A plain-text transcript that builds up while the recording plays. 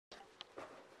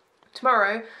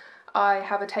Tomorrow I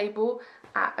have a table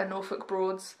at a Norfolk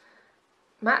Broads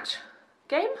match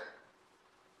game?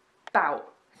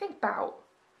 Bout. I think bout.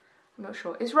 I'm not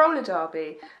sure. It's roller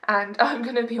derby and I'm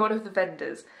going to be one of the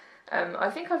vendors. I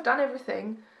think I've done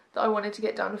everything that I wanted to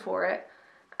get done for it,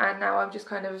 and now I'm just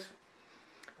kind of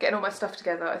getting all my stuff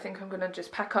together. I think I'm going to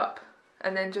just pack up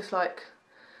and then just like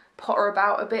potter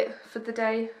about a bit for the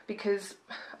day, because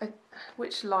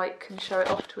which light can show it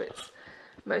off to its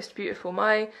most beautiful?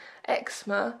 My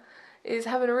eczema is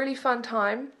having a really fun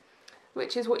time,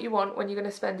 which is what you want when you're going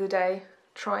to spend the day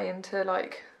trying to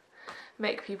like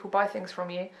make people buy things from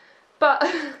you. But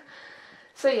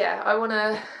so yeah, I want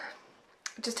to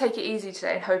just take it easy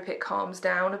today and hope it calms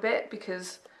down a bit,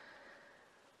 because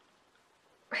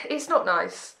it's not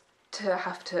nice to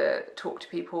have to talk to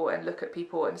people and look at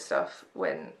people and stuff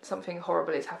when something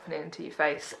horrible is happening to your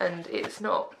face, and it's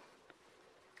not.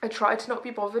 I try to not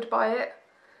be bothered by it,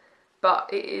 but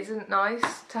it isn't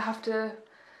nice to have to.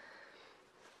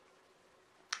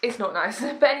 It's not nice.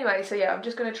 But anyway, so yeah, I'm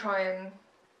just going to try and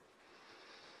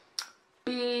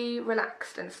be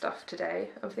relaxed and stuff today.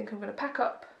 I think I'm going to pack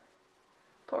up,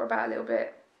 potter about a little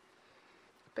bit.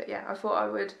 But yeah, I thought I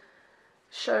would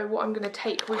show what I'm going to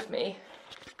take with me.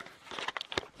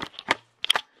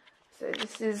 So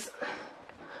this is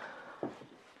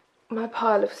my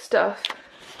pile of stuff.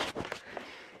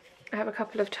 I have a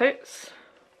couple of totes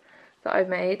that I've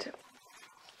made.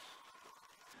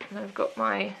 And I've got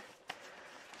my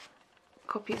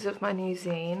copies of my new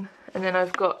zine. And then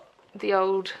I've got the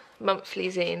old monthly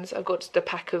zines. I've got the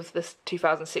pack of the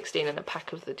 2016 and a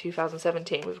pack of the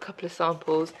 2017 with a couple of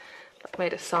samples. I've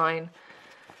made a sign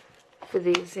for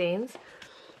these zines.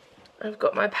 I've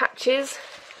got my patches.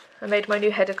 I made my new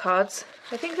header cards.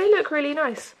 I think they look really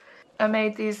nice. I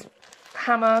made these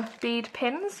hammer bead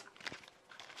pins.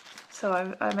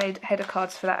 So I made header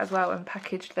cards for that as well and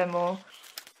packaged them all.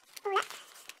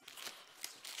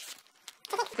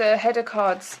 The header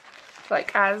cards,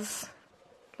 like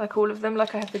all of them,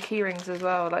 like I have the key rings as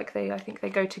well. Like I think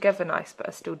they go together nice, but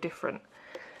are still different.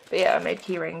 But yeah, I made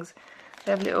key rings.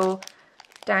 They have little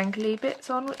dangly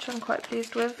bits on, which I'm quite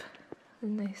pleased with.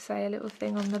 And they say a little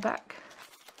thing on the back.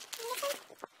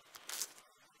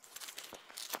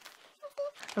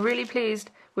 I'm really pleased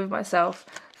with myself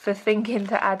for thinking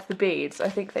to add the beads. I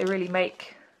think they really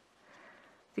make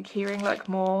the keyring like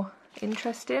more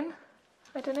interesting.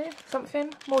 I don't know,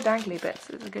 something. More dangly bits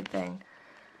is a good thing.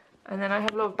 And then I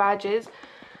have a lot of badges.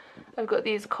 I've got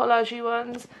these collagey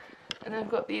ones, and I've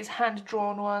got these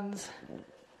hand-drawn ones,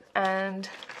 and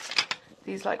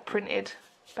these like printed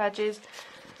badges.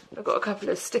 I've got a couple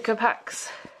of sticker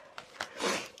packs,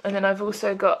 and then I've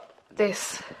also got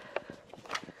this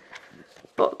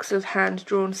box of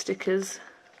hand-drawn stickers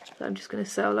that I'm just going to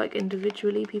sell like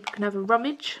individually. People can have a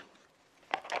rummage.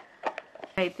 I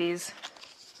made these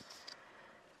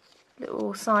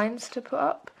little signs to put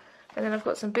up, and then I've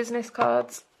got some business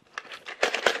cards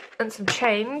and some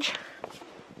change,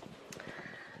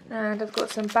 and I've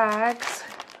got some bags.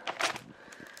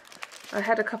 I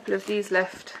had a couple of these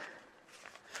left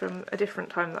from a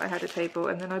different time that I had a table,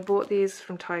 and then I bought these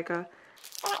from Tiger.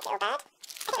 Little bag.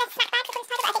 I think that's snack bags according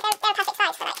to Tiger, but I think they're perfect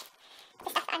size for like the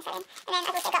stuff that I'm selling. And then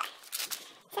I've also got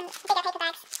some bigger paper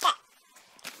bags that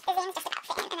the zines just about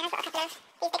fit in, and then I've got a couple of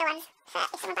these bigger ones for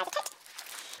if someone buys a tote.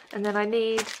 And then I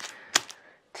need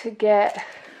to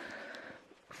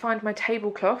find my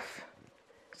tablecloth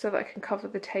so that I can cover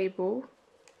the table.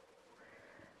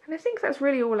 And I think that's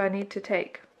really all I need to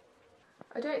take.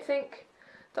 I don't think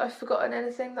that I've forgotten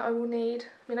anything that I will need.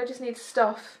 I mean, I just need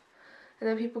stuff, and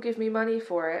then people give me money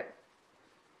for it.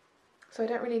 So I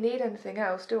don't really need anything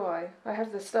else, do I? I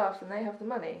have the stuff and they have the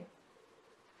money.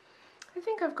 I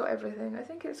think I've got everything. I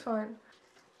think it's fine.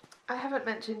 I haven't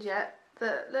mentioned yet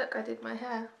that, look, I did my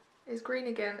hair. It's green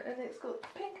again, and it's got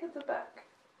pink at the back.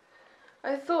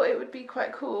 I thought it would be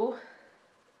quite cool.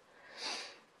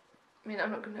 I mean, I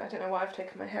don't know why I've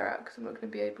taken my hair out, because I'm not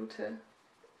going to be able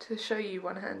to show you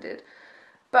one-handed.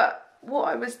 But what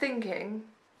I was thinking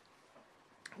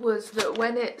was that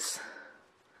when it's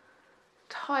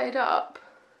tied up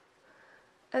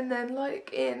and then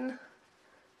like in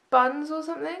buns or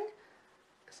something,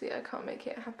 see, I can't make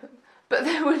it happen, but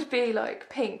there would be like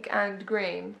pink and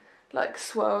green like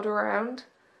swirled around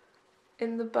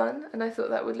in the bun, and I thought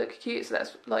that would look cute, so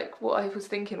that's like what I was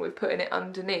thinking with putting it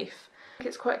underneath. I think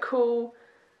it's quite cool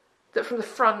that from the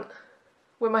front,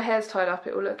 when my hair's tied up,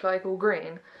 it will look like all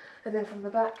green, and then from the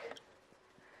back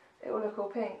it will look all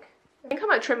pink. I think I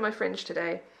might trim my fringe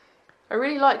today. I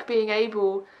really like being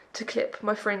able to clip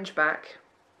my fringe back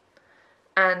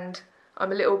and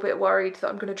I'm a little bit worried that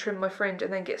I'm going to trim my fringe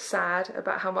and then get sad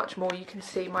about how much more you can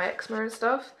see my eczema and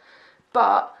stuff.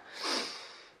 But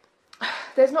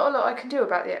there's not a lot I can do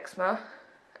about the eczema,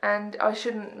 and I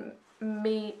shouldn't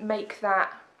make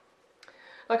that,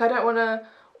 like, I don't want to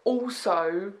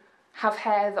also have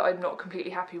hair that I'm not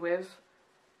completely happy with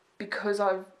because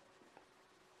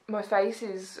my face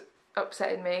is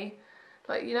upsetting me.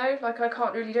 Like, you know, like I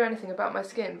can't really do anything about my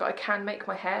skin, but I can make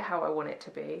my hair how I want it to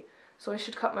be. So I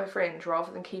should cut my fringe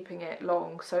rather than keeping it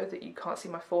long so that you can't see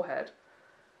my forehead.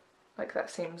 Like, that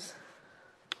seems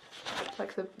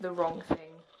like the wrong thing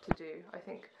to do. I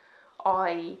think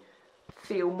I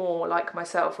feel more like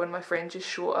myself when my fringe is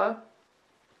shorter.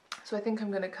 So I think I'm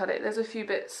going to cut it. There's a few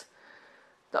bits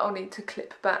that I'll need to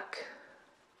clip back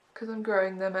because I'm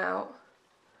growing them out.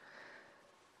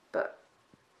 But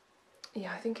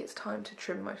yeah, I think it's time to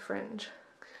trim my fringe.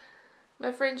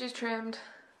 My fringe is trimmed.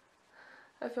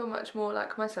 I feel much more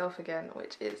like myself again,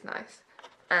 which is nice.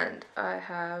 And I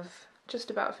have just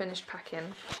about finished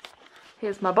packing.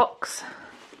 Here's my box.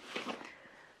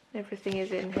 Everything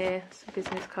is in here. Some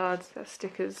business cards,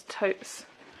 stickers, totes.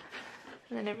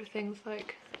 And then everything's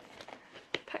like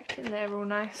packed in there all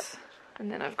nice.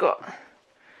 And then I've got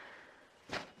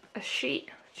a sheet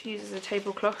to use as a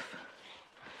tablecloth.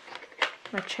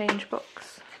 My change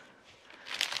box.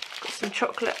 Got some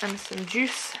chocolate and some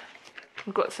juice.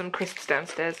 I've got some crisps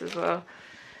downstairs as well.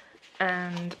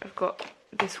 And I've got,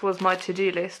 this was my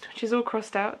to-do list, which is all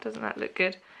crossed out. Doesn't that look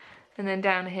good? And then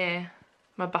down here,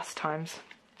 my bus times.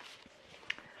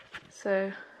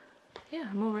 So yeah,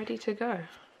 I'm all ready to go.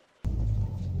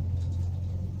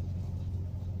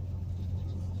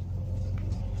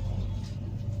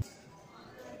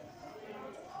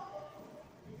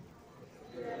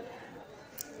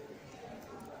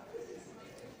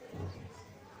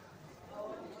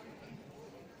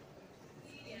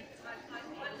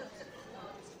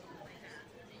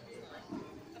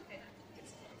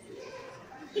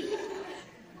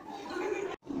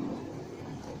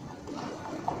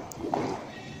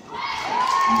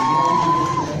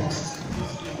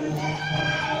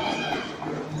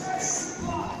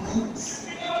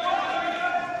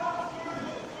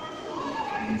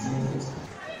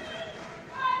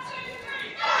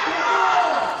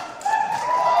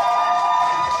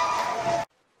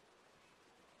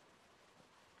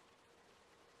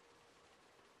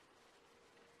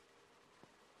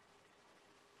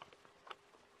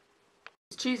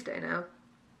 It's Tuesday now.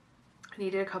 I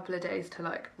needed a couple of days to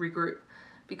like regroup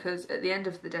because at the end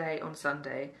of the day on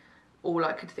Sunday all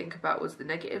I could think about was the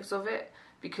negatives of it,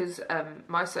 because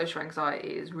my social anxiety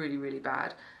is really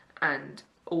bad, and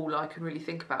all I can really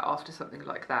think about after something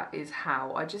like that is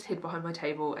how I just hid behind my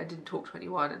table and didn't talk to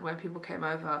anyone, and when people came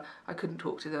over I couldn't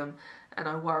talk to them, and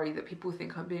I worry that people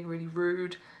think I'm being really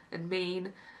rude and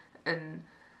mean, and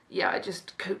yeah, I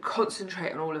just could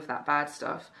concentrate on all of that bad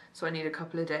stuff. So I need a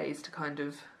couple of days to kind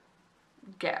of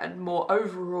get a more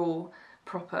overall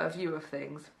proper view of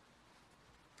things.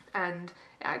 And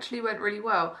it actually went really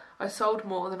well. I sold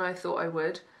more than I thought I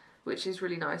would, which is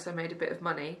really nice. I made a bit of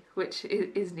money, which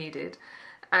is needed.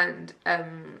 And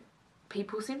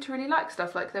people seem to really like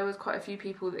stuff. Like, there was quite a few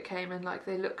people that came and like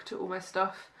they looked at all my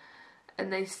stuff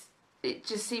and it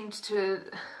just seemed to,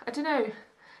 I don't know,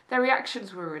 their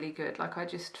reactions were really good. Like, I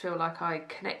just feel like I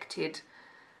connected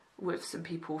with some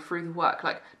people through the work.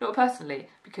 Like, not personally,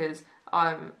 because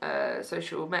I'm a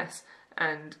social mess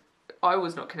and I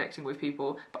was not connecting with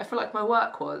people, but I feel like my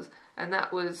work was, and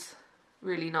that was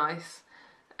really nice.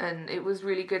 And it was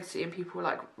really good seeing people,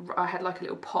 like, I had like a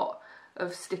little pot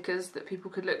of stickers that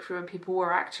people could look through, and people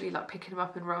were actually like picking them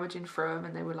up and rummaging through them,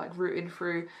 and they were like rooting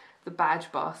through the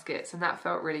badge baskets, and that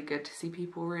felt really good to see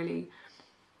people really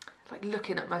like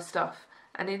looking at my stuff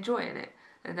and enjoying it,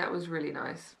 and that was really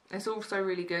nice. It's also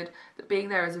really good that being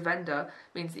there as a vendor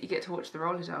means that you get to watch the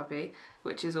roller derby,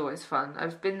 which is always fun.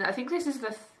 I think this is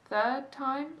the second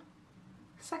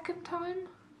time?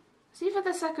 It's either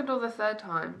the second or the third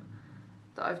time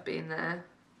that I've been there.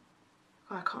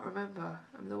 Oh, I can't remember,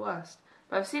 I'm the worst.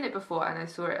 But I've seen it before and I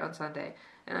saw it on Sunday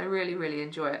and I really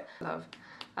enjoy it.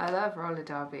 I love roller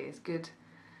derby. It's good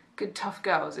tough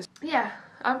girls. Yeah,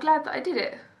 I'm glad that I did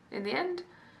it in the end.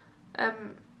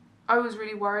 I was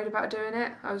really worried about doing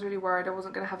it. I was really worried I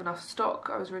wasn't going to have enough stock.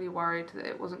 I was really worried that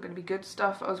it wasn't going to be good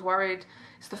stuff. I was worried,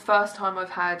 it's the first time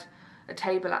I've had a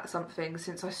table at something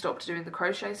since I stopped doing the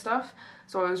crochet stuff,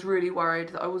 so I was really worried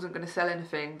that I wasn't going to sell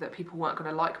anything, that people weren't going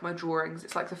to like my drawings.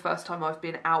 It's like the first time I've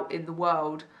been out in the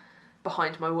world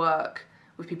behind my work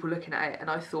with people looking at it, and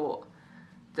I thought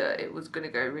that it was going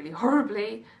to go really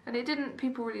horribly, and it didn't.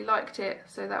 People really liked it,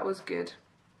 so that was good,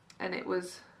 and it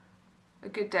was a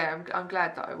good day. I'm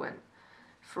glad that I went.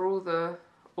 for all the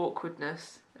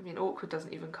awkwardness. I mean, awkward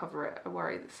doesn't even cover it. I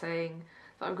worry that saying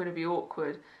that I'm going to be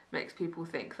awkward makes people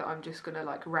think that I'm just going to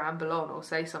like ramble on or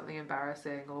say something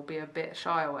embarrassing or be a bit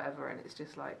shy or whatever, and it's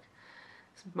just like,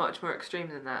 it's much more extreme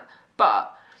than that.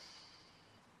 But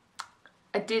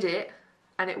I did it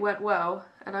and it went well,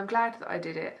 and I'm glad that I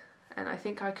did it, and I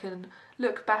think I can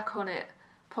look back on it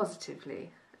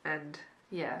positively. And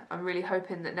yeah, I'm really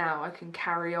hoping that now I can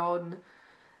carry on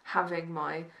having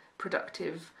my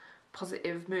productive,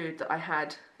 positive mood that I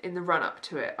had in the run up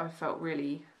to it. I felt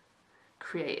really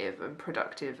creative and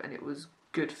productive, and it was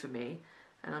good for me,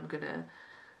 and I'm gonna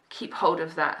keep hold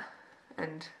of that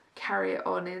and carry it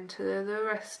on into the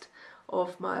rest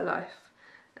of my life.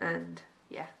 And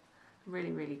yeah, I'm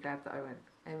really, really glad that I went.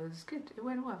 It was good. It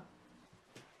went well.